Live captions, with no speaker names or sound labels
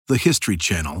the History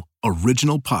Channel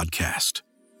original podcast.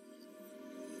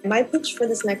 My pitch for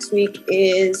this next week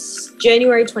is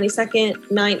January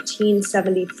 22nd,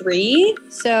 1973.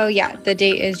 So, yeah, the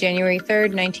date is January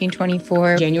 3rd,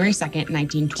 1924. January 2nd,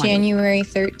 1920. January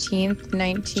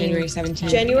 13th, January 17th.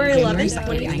 January 11th,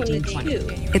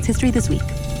 2022. It's History This Week.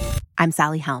 I'm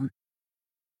Sally Helm.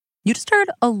 You just heard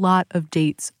a lot of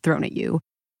dates thrown at you,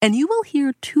 and you will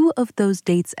hear two of those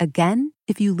dates again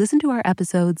if you listen to our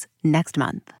episodes next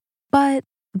month. But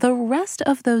the rest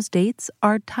of those dates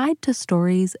are tied to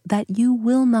stories that you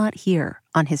will not hear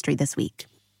on History This Week.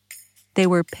 They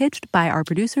were pitched by our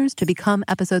producers to become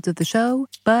episodes of the show,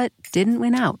 but didn't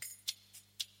win out.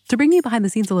 To bring you behind the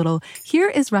scenes a little, here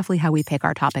is roughly how we pick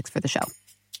our topics for the show.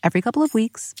 Every couple of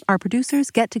weeks, our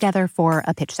producers get together for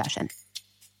a pitch session.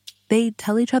 They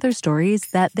tell each other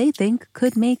stories that they think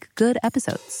could make good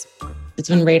episodes. It's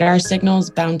when radar signals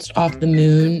bouncing off the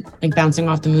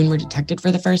moon were detected for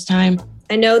the first time.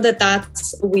 I know that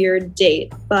that's a weird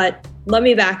date, but let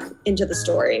me back into the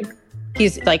story.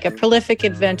 He's like a prolific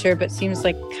inventor, but seems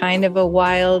like kind of a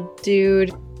wild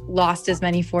dude. Lost as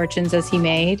many fortunes as he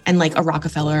made. And like a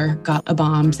Rockefeller got a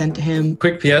bomb sent to him.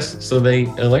 Quick PS, so they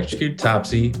electrocute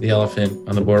Topsy, the elephant,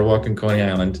 on the boardwalk in Coney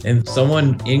Island. And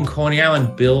someone in Coney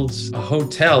Island builds a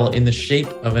hotel in the shape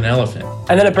of an elephant.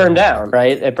 And then it burned down,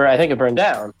 right? I think it burned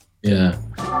down. Yeah.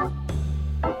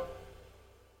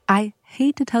 I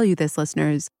hate to tell you this,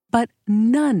 listeners, but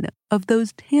none of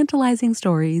those tantalizing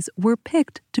stories were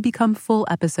picked to become full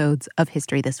episodes of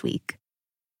History This Week.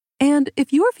 And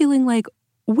if you are feeling like,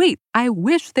 wait, I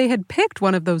wish they had picked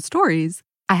one of those stories,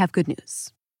 I have good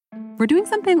news. We're doing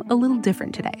something a little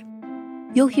different today.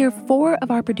 You'll hear four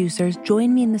of our producers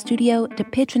join me in the studio to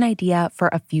pitch an idea for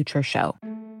a future show.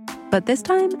 But this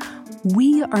time,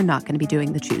 we are not going to be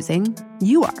doing the choosing.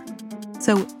 You are.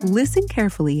 So listen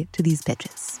carefully to these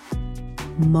pitches.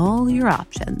 Mull your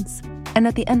options. And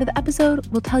at the end of the episode,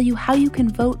 we'll tell you how you can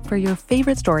vote for your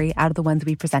favorite story out of the ones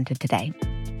we presented today.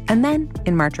 And then,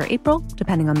 in March or April,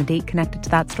 depending on the date connected to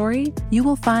that story, you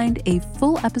will find a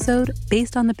full episode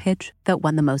based on the pitch that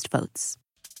won the most votes.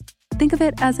 Think of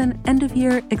it as an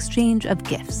end-of-year exchange of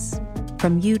gifts,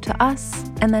 from you to us,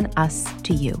 and then us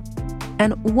to you.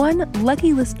 And one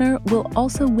lucky listener will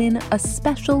also win a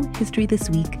special History This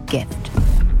Week gift.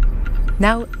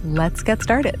 Now, let's get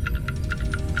started.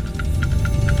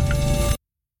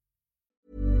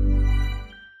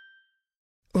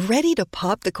 Ready to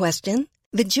pop the question?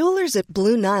 The jewelers at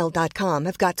BlueNile.com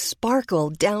have got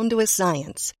sparkle down to a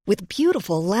science with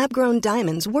beautiful lab-grown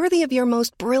diamonds worthy of your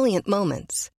most brilliant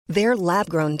moments. Their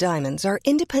lab-grown diamonds are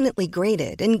independently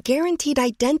graded and guaranteed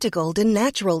identical to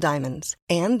natural diamonds,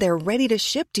 and they're ready to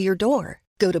ship to your door.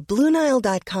 Go to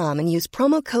BlueNile.com and use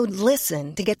promo code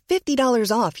LISTEN to get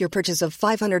 $50 off your purchase of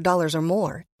 $500 or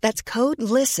more. That's code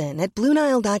LISTEN at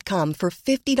BlueNile.com for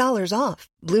 $50 off.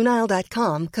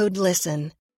 BlueNile.com, code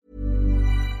LISTEN.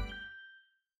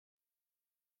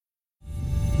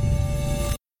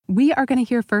 We are going to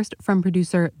hear first from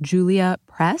producer Julia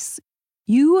Press.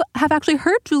 You have actually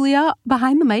heard Julia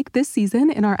behind the mic this season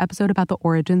in our episode about the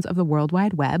origins of the World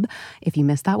Wide Web. If you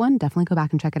missed that one, definitely go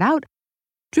back and check it out.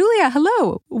 Julia,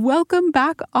 hello. Welcome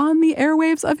back on the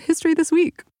airwaves of History This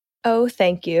Week. Oh,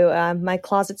 thank you. My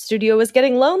closet studio was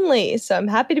getting lonely, so I'm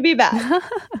happy to be back.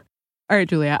 All right,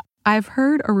 Julia, I've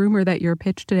heard a rumor that your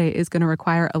pitch today is going to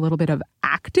require a little bit of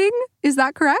acting. Is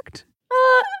that correct?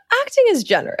 Acting is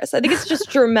generous. I think it's just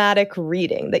dramatic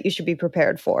reading that you should be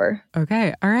prepared for.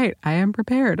 Okay. All right. I am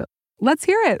prepared. Let's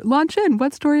hear it. Launch in.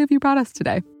 What story have you brought us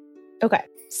today? Okay.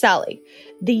 Sally,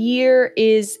 the year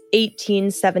is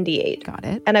 1878. Got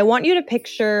it. And I want you to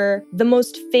picture the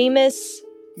most famous,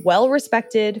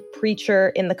 well-respected preacher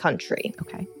in the country.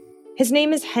 Okay. His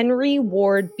name is Henry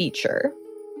Ward Beecher.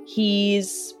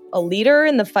 He's a leader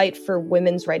in the fight for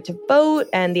women's right to vote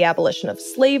and the abolition of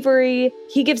slavery.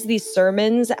 He gives these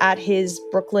sermons at his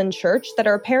Brooklyn church that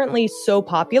are apparently so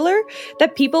popular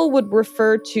that people would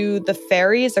refer to the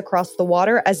ferries across the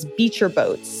water as Beecher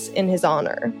boats in his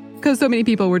honor. Because so many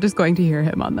people were just going to hear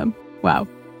him on them. Wow.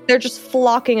 They're just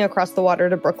flocking across the water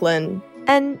to Brooklyn.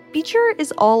 And Beecher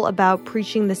is all about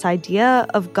preaching this idea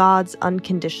of God's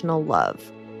unconditional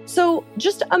love. So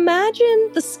just imagine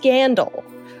the scandal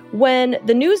when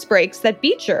the news breaks that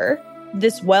Beecher,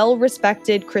 this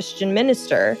well-respected Christian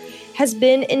minister, has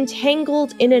been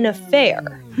entangled in an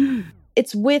affair.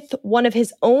 It's with one of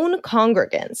his own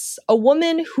congregants, a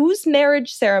woman whose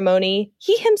marriage ceremony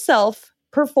he himself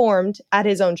performed at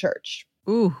his own church.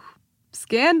 Ooh,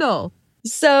 scandal.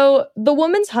 So the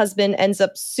woman's husband ends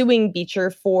up suing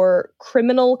Beecher for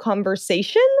criminal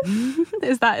conversation.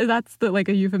 That's like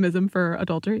a euphemism for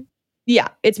adultery? Yeah,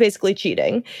 it's basically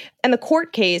cheating. And the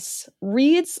court case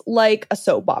reads like a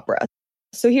soap opera.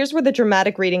 So here's where the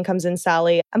dramatic reading comes in,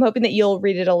 Sally. I'm hoping that you'll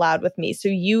read it aloud with me. So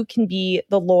you can be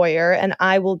the lawyer and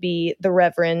I will be the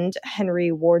Reverend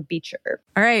Henry Ward Beecher.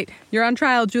 All right, you're on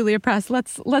trial, Julia Press.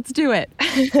 Let's do it.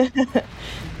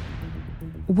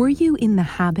 Were you in the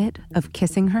habit of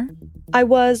kissing her? I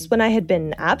was when I had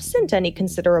been absent any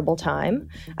considerable time.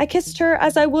 I kissed her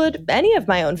as I would any of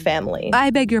my own family.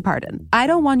 I beg your pardon. I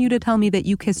don't want you to tell me that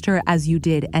you kissed her as you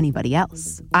did anybody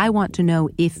else. I want to know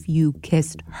if you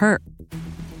kissed her.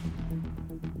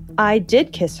 I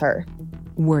did kiss her.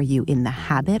 Were you in the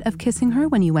habit of kissing her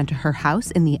when you went to her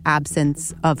house in the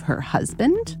absence of her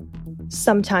husband?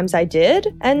 Sometimes I did,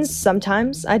 and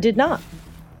sometimes I did not.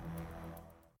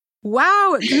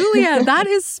 Wow, Julia, that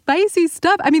is spicy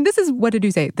stuff. I mean, this is, what did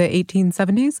you say, the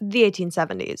 1870s? The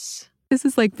 1870s. This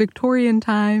is like Victorian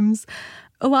times.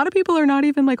 A lot of people are not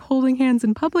even like holding hands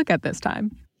in public at this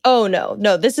time. Oh,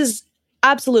 no, this is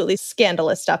absolutely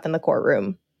scandalous stuff in the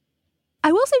courtroom.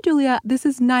 I will say, Julia, this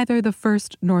is neither the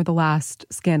first nor the last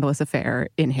scandalous affair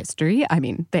in history. I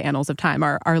mean, the annals of time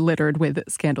are littered with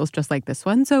scandals just like this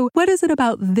one. So what is it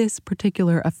about this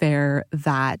particular affair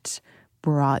that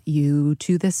brought you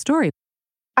to this story?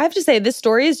 I have to say, this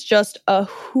story is just a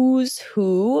who's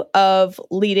who of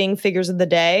leading figures of the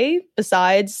day.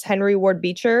 Besides Henry Ward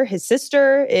Beecher, his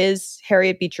sister is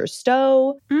Harriet Beecher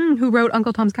Stowe. Who wrote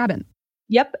Uncle Tom's Cabin.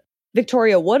 Yep.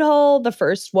 Victoria Woodhull, the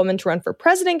first woman to run for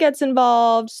president, gets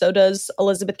involved. So does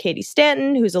Elizabeth Cady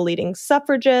Stanton, who's a leading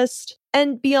suffragist.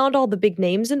 And beyond all the big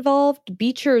names involved,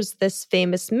 Beecher's this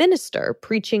famous minister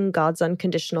preaching God's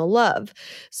unconditional love.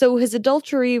 So his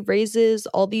adultery raises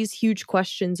all these huge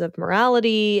questions of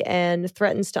morality and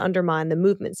threatens to undermine the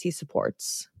movements he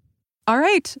supports. All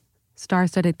right.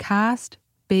 Star-studded cast,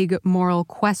 big moral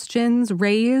questions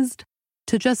raised.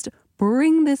 To just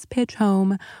bring this pitch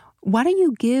home, why don't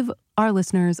you give our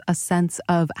listeners a sense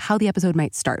of how the episode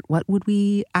might start? What would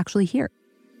we actually hear?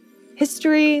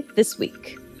 History this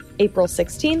week, April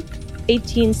 16th,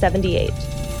 1878.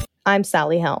 I'm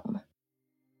Sally Helm.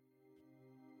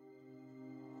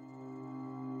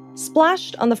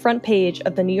 Splashed on the front page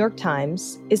of the New York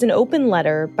Times is an open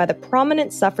letter by the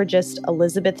prominent suffragist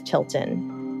Elizabeth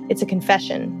Tilton. It's a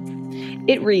confession.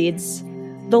 It reads,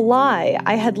 "The lie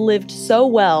I had lived so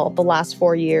well the last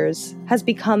 4 years has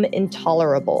become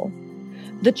intolerable.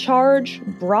 The charge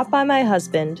brought by my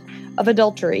husband of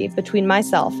adultery between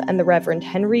myself and the Reverend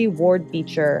Henry Ward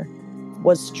Beecher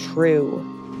was true.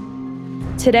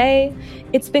 Today,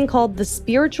 it's been called the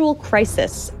spiritual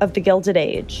crisis of the Gilded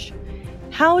Age.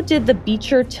 How did the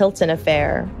Beecher-Tilton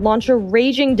affair launch a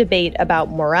raging debate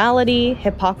about morality,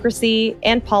 hypocrisy,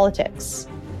 and politics?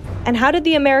 And how did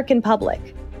the American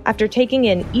public, after taking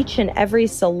in each and every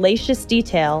salacious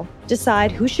detail,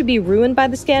 decide who should be ruined by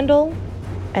the scandal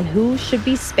and who should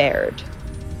be spared?"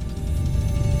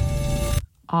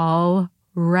 All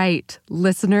right,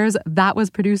 listeners, that was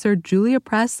producer Julia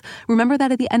Press. Remember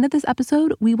that at the end of this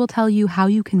episode, we will tell you how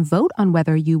you can vote on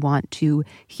whether you want to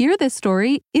hear this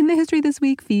story in the History This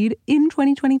Week feed in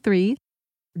 2023.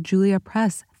 Julia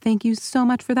Press, thank you so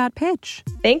much for that pitch.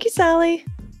 Thank you, Sally.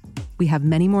 We have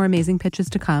many more amazing pitches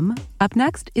to come. Up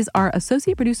next is our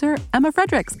associate producer, Emma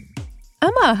Fredericks.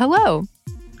 Emma, hello.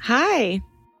 Hi.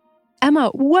 Emma,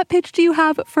 what pitch do you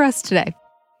have for us today?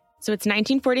 So it's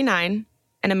 1949.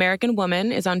 An American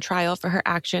woman is on trial for her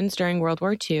actions during World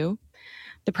War II.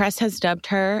 The press has dubbed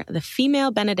her the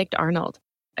female Benedict Arnold,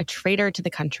 a traitor to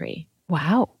the country.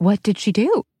 Wow, what did she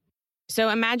do? So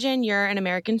imagine you're an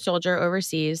American soldier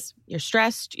overseas. You're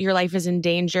stressed, your life is in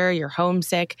danger, you're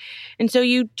homesick. And so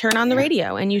you turn on the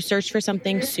radio and you search for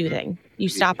something soothing. You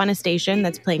stop on a station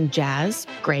that's playing jazz,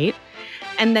 great.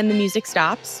 And then the music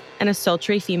stops and a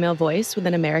sultry female voice with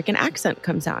an American accent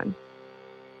comes on.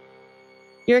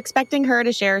 You're expecting her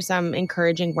to share some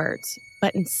encouraging words,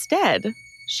 but instead,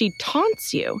 she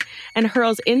taunts you and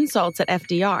hurls insults at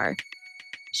FDR.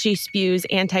 She spews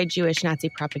anti-Jewish Nazi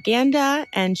propaganda,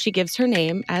 and she gives her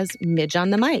name as Midge on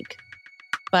the mic.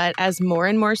 But as more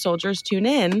and more soldiers tune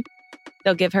in,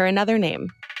 they'll give her another name,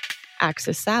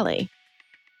 Axis Sally.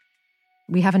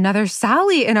 We have another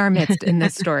Sally in our midst in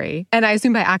this story. And I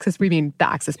assume by Axis, we mean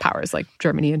the Axis powers like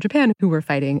Germany and Japan, who were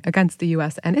fighting against the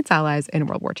U.S. and its allies in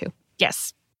World War II.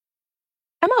 Yes.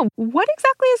 Emma, what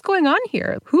exactly is going on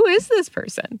here? Who is this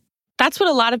person? That's what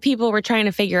a lot of people were trying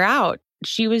to figure out.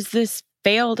 She was this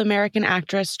failed American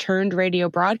actress turned radio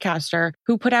broadcaster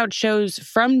who put out shows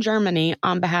from Germany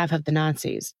on behalf of the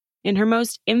Nazis. In her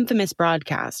most infamous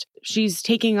broadcast, she's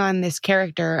taking on this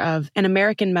character of an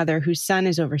American mother whose son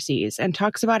is overseas and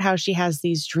talks about how she has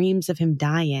these dreams of him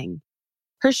dying.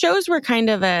 Her shows were kind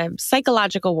of a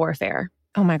psychological warfare.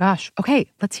 Oh my gosh. Okay,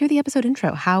 let's hear the episode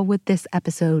intro. How would this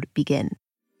episode begin?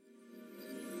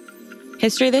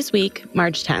 History This Week,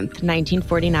 March 10th,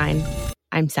 1949.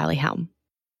 I'm Sally Helm.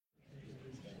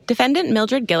 Defendant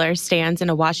Mildred Giller stands in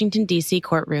a Washington, D.C.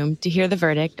 courtroom to hear the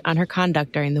verdict on her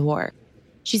conduct during the war.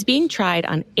 She's being tried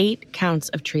on 8 counts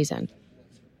of treason.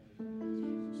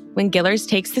 When Gillers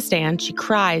takes the stand, she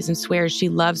cries and swears she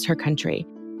loves her country.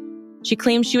 She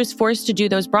claims she was forced to do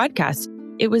those broadcasts.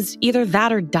 It was either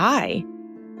that or die.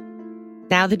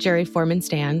 Now the jury foreman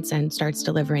stands and starts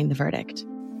delivering the verdict.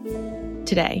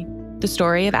 Today, the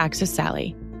story of Axis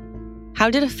Sally.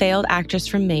 How did a failed actress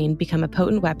from Maine become a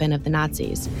potent weapon of the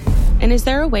Nazis? And is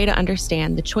there a way to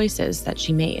understand the choices that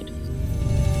she made?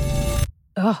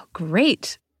 Oh,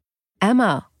 great.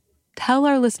 Emma, tell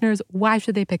our listeners, why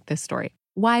should they pick this story?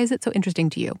 Why is it so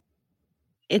interesting to you?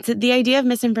 It's the idea of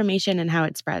misinformation and how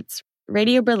it spreads.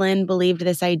 Radio Berlin believed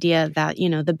this idea that,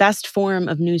 the best form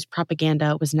of news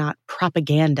propaganda was not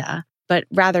propaganda, but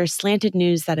rather slanted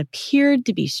news that appeared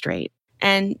to be straight.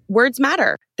 And words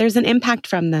matter. There's an impact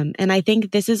from them. And I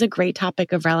think this is a great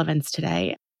topic of relevance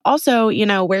today. Also,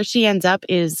 where she ends up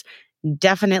is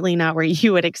definitely not where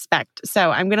you would expect.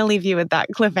 So I'm going to leave you with that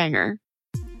cliffhanger.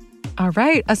 All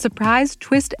right, a surprise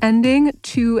twist ending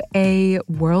to a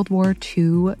World War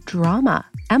II drama.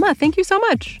 Emma, thank you so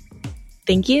much.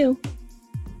 Thank you.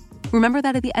 Remember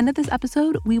that at the end of this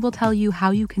episode, we will tell you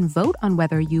how you can vote on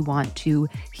whether you want to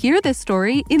hear this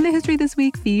story in the History This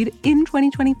Week feed in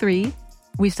 2023.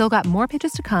 We've still got more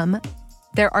pitches to come.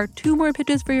 There are 2 more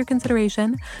pitches for your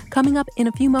consideration. Coming up in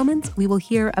a few moments, we will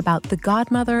hear about the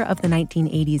godmother of the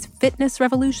 1980s fitness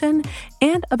revolution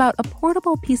and about a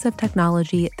portable piece of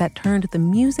technology that turned the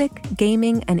music,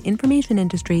 gaming, and information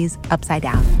industries upside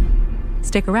down.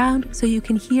 Stick around so you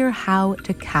can hear how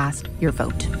to cast your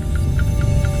vote.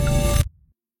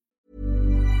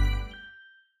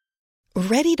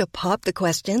 Ready to pop the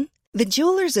question? The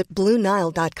jewelers at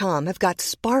BlueNile.com have got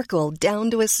sparkle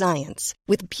down to a science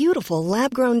with beautiful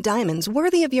lab-grown diamonds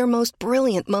worthy of your most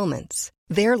brilliant moments.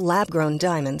 Their lab-grown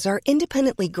diamonds are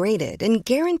independently graded and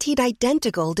guaranteed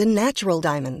identical to natural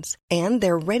diamonds, and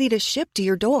they're ready to ship to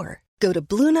your door. Go to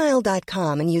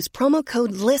BlueNile.com and use promo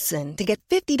code LISTEN to get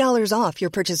 $50 off your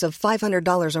purchase of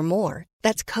 $500 or more.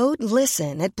 That's code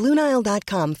LISTEN at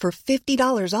BlueNile.com for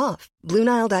 $50 off.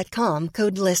 BlueNile.com,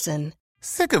 code LISTEN.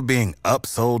 Sick of being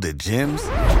upsold at gyms?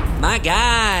 My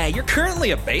guy, you're currently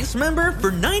a base member?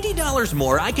 For $90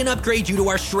 more, I can upgrade you to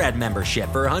our Shred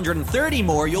membership. For $130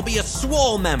 more, you'll be a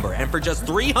Swole member. And for just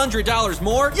 $300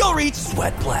 more, you'll reach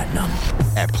Sweat Platinum.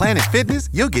 At Planet Fitness,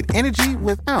 you'll get energy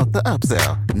without the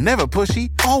upsell. Never pushy,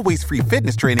 always free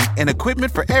fitness training and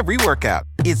equipment for every workout.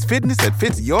 It's fitness that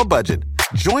fits your budget.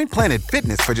 Join Planet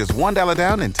Fitness for just $1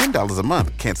 down and $10 a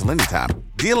month. Cancel anytime.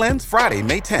 Deal ends Friday,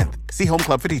 May 10th. See Home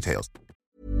Club for details.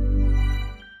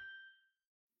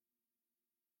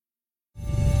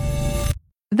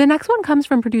 The next one comes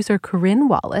from producer Corinne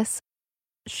Wallace.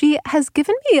 She has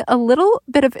given me a little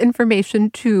bit of information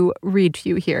to read to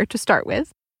you here to start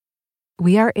with.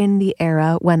 We are in the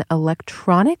era when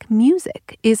electronic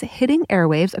music is hitting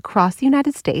airwaves across the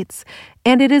United States,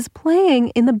 and it is playing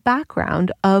in the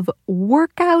background of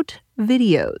workout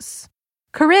videos.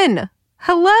 Corinne,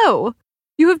 hello!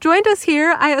 You have joined us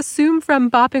here, I assume,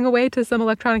 from bopping away to some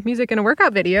electronic music in a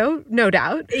workout video, no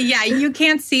doubt. Yeah, you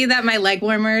can't see that my leg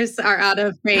warmers are out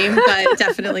of frame, but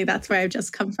definitely that's where I've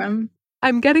just come from.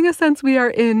 I'm getting a sense we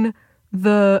are in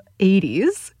the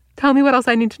 80s. Tell me what else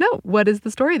I need to know. What is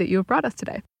the story that you have brought us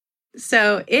today?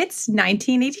 So it's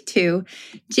 1982.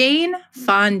 Jane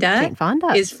Fonda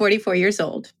is 44 years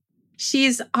old.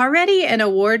 She's already an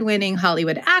award-winning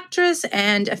Hollywood actress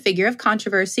and a figure of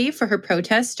controversy for her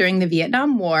protests during the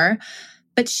Vietnam War.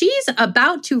 But she's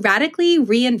about to radically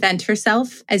reinvent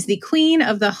herself as the queen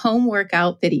of the home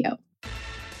workout video.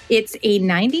 It's a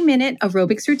 90-minute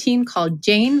aerobics routine called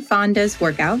Jane Fonda's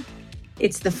Workout.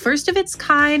 It's the first of its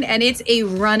kind, and it's a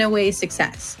runaway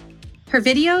success. Her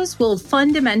videos will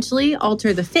fundamentally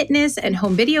alter the fitness and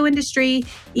home video industry,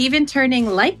 even turning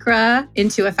Lycra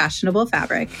into a fashionable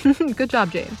fabric. Good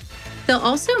job, Jane. They'll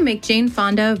also make Jane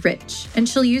Fonda rich, and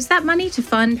she'll use that money to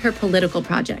fund her political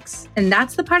projects. And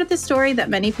that's the part of the story that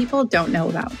many people don't know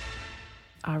about.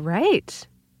 All right.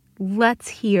 Let's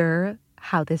hear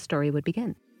how this story would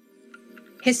begin.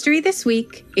 History This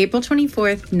Week, April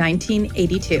 24th,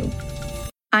 1982.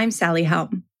 I'm Sally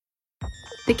Helm.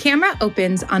 The camera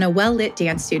opens on a well-lit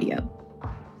dance studio.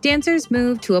 Dancers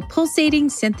move to a pulsating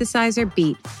synthesizer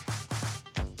beat.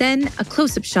 Then a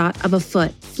close-up shot of a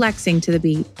foot flexing to the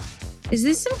beat. Is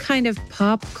this some kind of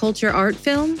pop culture art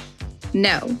film?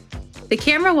 No. The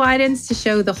camera widens to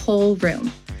show the whole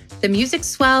room. The music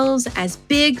swells as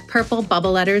big purple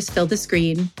bubble letters fill the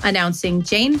screen, announcing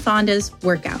Jane Fonda's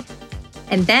workout.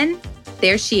 And then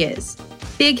there she is.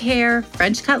 Big hair,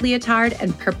 French cut leotard,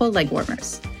 and purple leg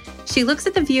warmers. She looks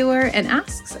at the viewer and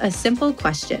asks a simple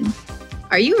question.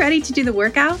 Are you ready to do the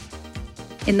workout?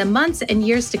 In the months and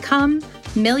years to come,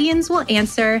 millions will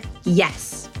answer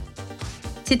yes.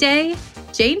 Today,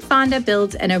 Jane Fonda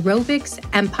builds an aerobics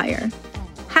empire.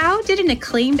 How did an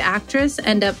acclaimed actress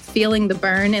end up feeling the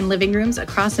burn in living rooms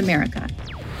across America?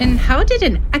 And how did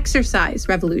an exercise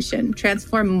revolution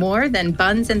transform more than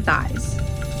buns and thighs?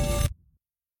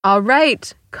 All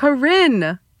right,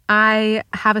 Corinne. I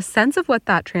have a sense of what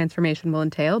that transformation will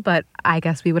entail, but I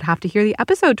guess we would have to hear the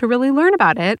episode to really learn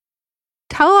about it.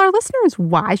 Tell our listeners,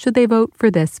 why should they vote for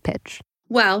this pitch?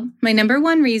 Well, my number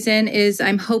one reason is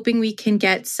I'm hoping we can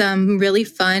get some really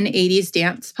fun 80s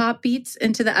dance pop beats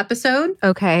into the episode.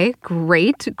 Okay,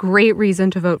 great. Great reason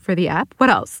to vote for the ep. What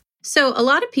else? So a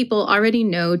lot of people already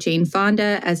know Jane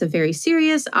Fonda as a very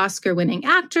serious Oscar-winning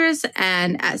actress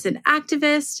and as an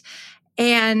activist.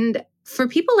 And for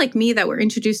people like me that were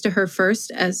introduced to her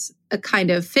first as a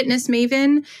kind of fitness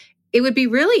maven, it would be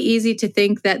really easy to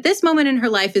think that this moment in her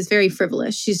life is very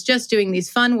frivolous. She's just doing these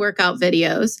fun workout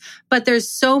videos, but there's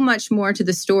so much more to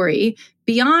the story.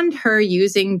 Beyond her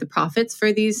using the profits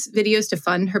for these videos to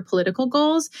fund her political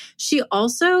goals, she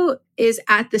also is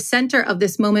at the center of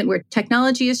this moment where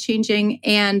technology is changing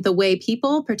and the way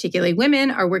people, particularly women,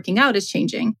 are working out is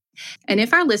changing. And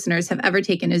if our listeners have ever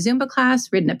taken a Zumba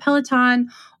class, ridden a Peloton,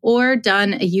 or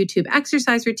done a YouTube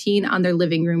exercise routine on their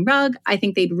living room rug, I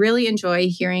think they'd really enjoy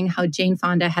hearing how Jane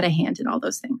Fonda had a hand in all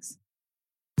those things.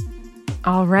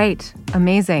 All right.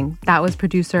 Amazing. That was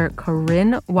producer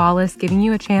Corinne Wallace giving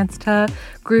you a chance to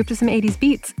groove to some 80s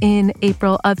beats in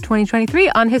April of 2023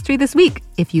 on History This Week,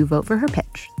 if you vote for her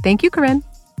pitch. Thank you, Corinne.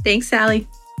 Thanks, Sally.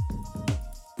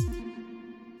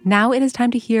 Now it is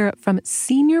time to hear from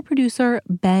senior producer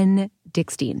Ben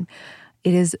Dickstein.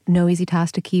 It is no easy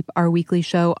task to keep our weekly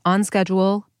show on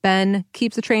schedule. Ben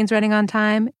keeps the trains running on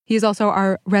time. He is also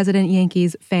our resident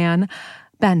Yankees fan.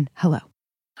 Ben, hello.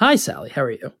 Hi, Sally. How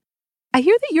are you? I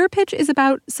hear that your pitch is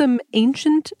about some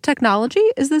ancient technology.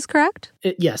 Is this correct?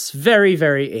 Yes, very,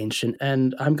 very ancient.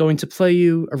 And I'm going to play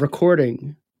you a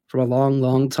recording from a long,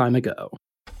 long time ago.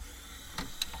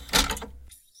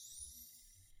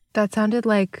 That sounded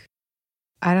like,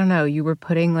 I don't know, you were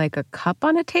putting like a cup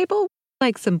on a table?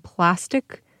 Like some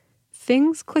plastic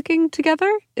things clicking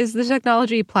together? Is the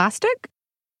technology plastic?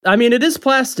 I mean, it is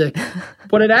plastic.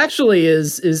 What it actually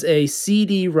is a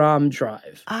CD-ROM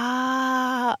drive.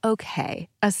 Ah, okay.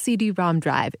 A CD-ROM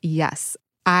drive. Yes.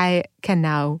 I can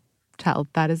now tell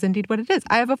that is indeed what it is.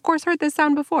 I have, of course, heard this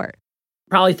sound before.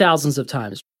 Probably thousands of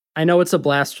times. I know it's a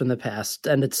blast from the past,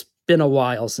 and it's been a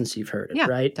while since you've heard it,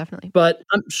 right? Definitely. But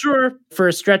I'm sure for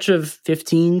a stretch of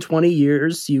 15, 20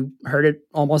 years, you heard it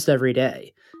almost every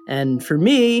day. And for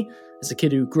me, as a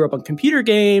kid who grew up on computer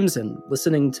games and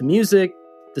listening to music,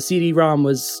 the CD-ROM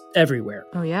was everywhere.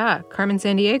 Oh yeah, Carmen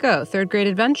Sandiego, Third Grade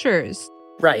Adventures.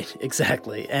 Right,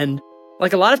 exactly. And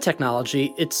like a lot of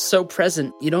technology, it's so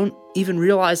present, you don't even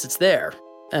realize it's there.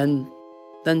 And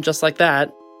then just like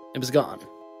that, it was gone.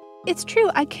 It's true.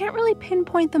 I can't really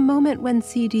pinpoint the moment when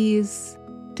CDs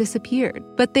disappeared,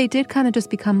 but they did kind of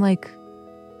just become like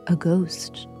a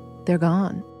ghost. They're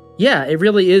gone. Yeah, it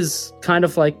really is kind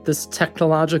of like this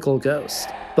technological ghost.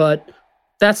 But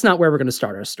that's not where we're going to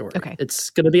start our story. Okay.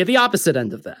 It's going to be at the opposite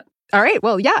end of that. All right.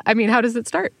 Well, yeah. I mean, how does it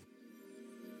start?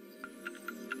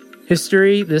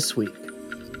 History This Week,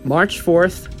 March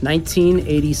 4th,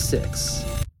 1986.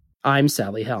 I'm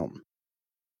Sally Helm.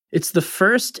 It's the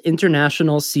first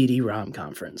international CD-ROM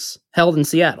conference, held in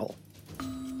Seattle.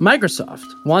 Microsoft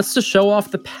wants to show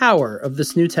off the power of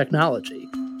this new technology,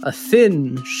 a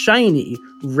thin, shiny,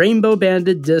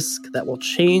 rainbow-banded disk that will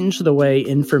change the way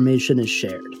information is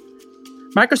shared.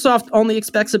 Microsoft only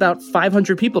expects about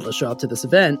 500 people to show up to this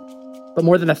event, but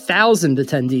more than 1,000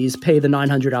 attendees pay the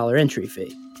 $900 entry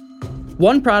fee.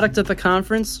 One product at the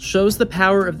conference shows the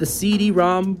power of the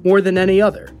CD-ROM more than any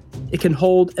other. It can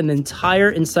hold an entire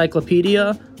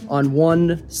encyclopedia on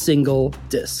one single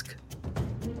disk.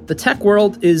 The tech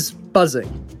world is buzzing.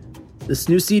 This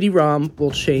new CD-ROM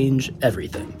will change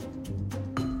everything.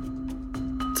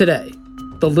 Today,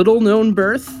 the little-known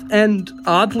birth and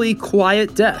oddly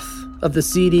quiet death of the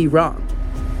CD-ROM.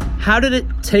 How did it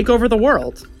take over the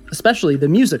world, especially the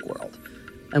music world?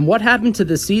 And what happened to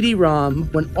the CD-ROM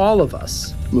when all of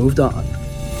us moved on?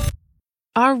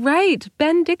 All right,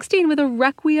 Ben Dickstein with a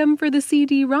requiem for the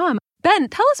CD-ROM. Ben,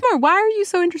 tell us more. Why are you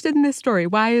so interested in this story?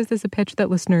 Why is this a pitch that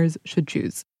listeners should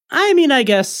choose? I mean, I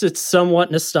guess it's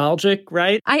somewhat nostalgic,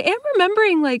 right? I am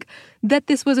remembering, like, that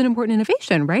this was an important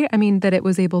innovation, right? I mean, that it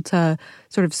was able to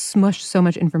sort of smush so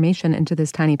much information into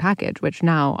this tiny package, which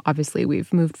now, obviously,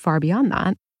 we've moved far beyond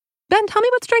that. Ben, tell me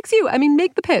what strikes you. I mean,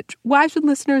 make the pitch. Why should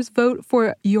listeners vote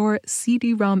for your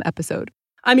CD-ROM episode?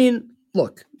 I mean,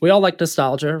 look, we all like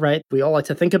nostalgia, right? We all like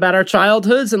to think about our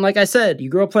childhoods. And like I said, you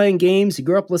grew up playing games, you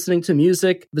grew up listening to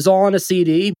music. It was all on a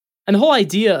CD. And the whole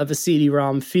idea of a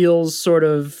CD-ROM feels sort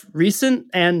of recent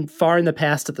and far in the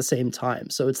past at the same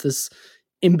time. So it's this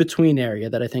in-between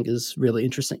area that I think is really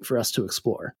interesting for us to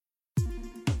explore.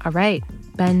 All right.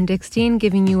 Ben Dickstein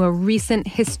giving you a recent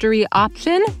history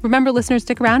option. Remember, listeners,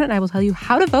 stick around and I will tell you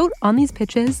how to vote on these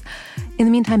pitches. In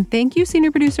the meantime, thank you,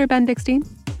 senior producer Ben Dickstein.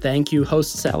 Thank you,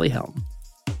 host Sally Helm.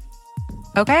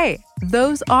 Okay,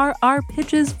 those are our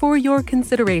pitches for your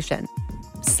consideration.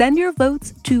 Send your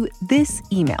votes to this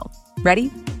email. Ready?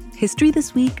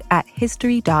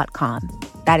 historythisweek@history.com.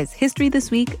 That is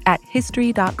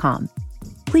historythisweek@history.com.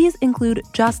 Please include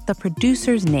just the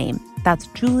producer's name. That's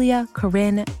Julia,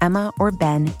 Corinne, Emma, or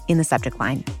Ben in the subject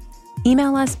line.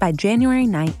 Email us by January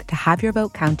 9th to have your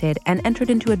vote counted and entered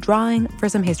into a drawing for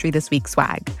some History This Week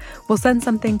swag. We'll send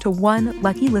something to one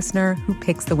lucky listener who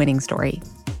picks the winning story.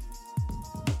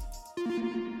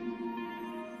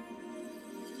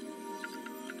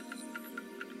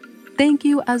 Thank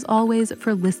you, as always,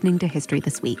 for listening to History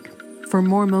This Week. For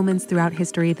more moments throughout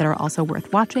history that are also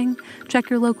worth watching, check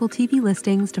your local TV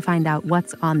listings to find out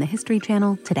what's on the History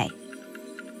Channel today.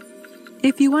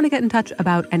 If you want to get in touch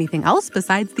about anything else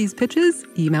besides these pitches,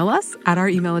 email us at our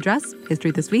email address,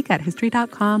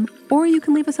 historythisweek@history.com, or you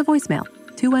can leave us a voicemail,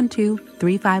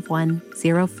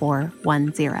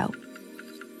 212-351-0410.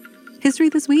 History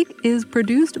This Week is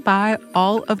produced by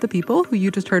all of the people who you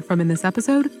just heard from in this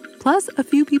episode, plus a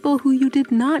few people who you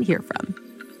did not hear from.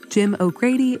 Jim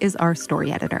O'Grady is our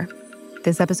story editor.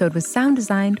 This episode was sound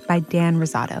designed by Dan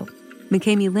Rosado.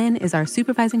 McKamey Lynn is our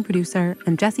supervising producer,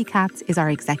 and Jesse Katz is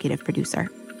our executive producer.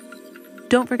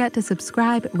 Don't forget to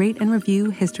subscribe, rate, and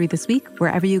review History This Week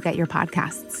wherever you get your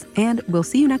podcasts. And we'll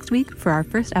see you next week for our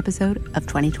first episode of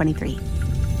 2023.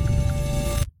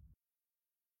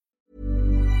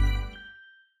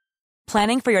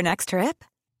 Planning for your next trip?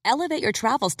 Elevate your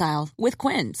travel style with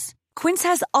Quince. Quince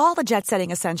has all the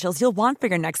jet-setting essentials you'll want for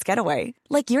your next getaway,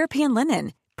 like European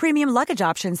linen, premium luggage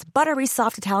options, buttery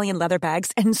soft Italian leather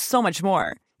bags, and so much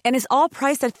more. And is all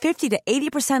priced at 50 to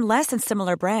 80% less than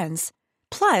similar brands.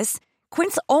 Plus,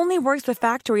 Quince only works with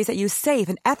factories that use safe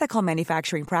and ethical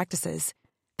manufacturing practices.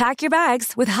 Pack your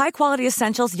bags with high-quality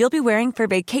essentials you'll be wearing for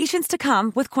vacations to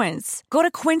come with Quince. Go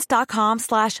to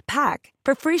quince.com/pack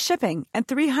for free shipping and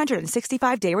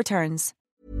 365-day returns.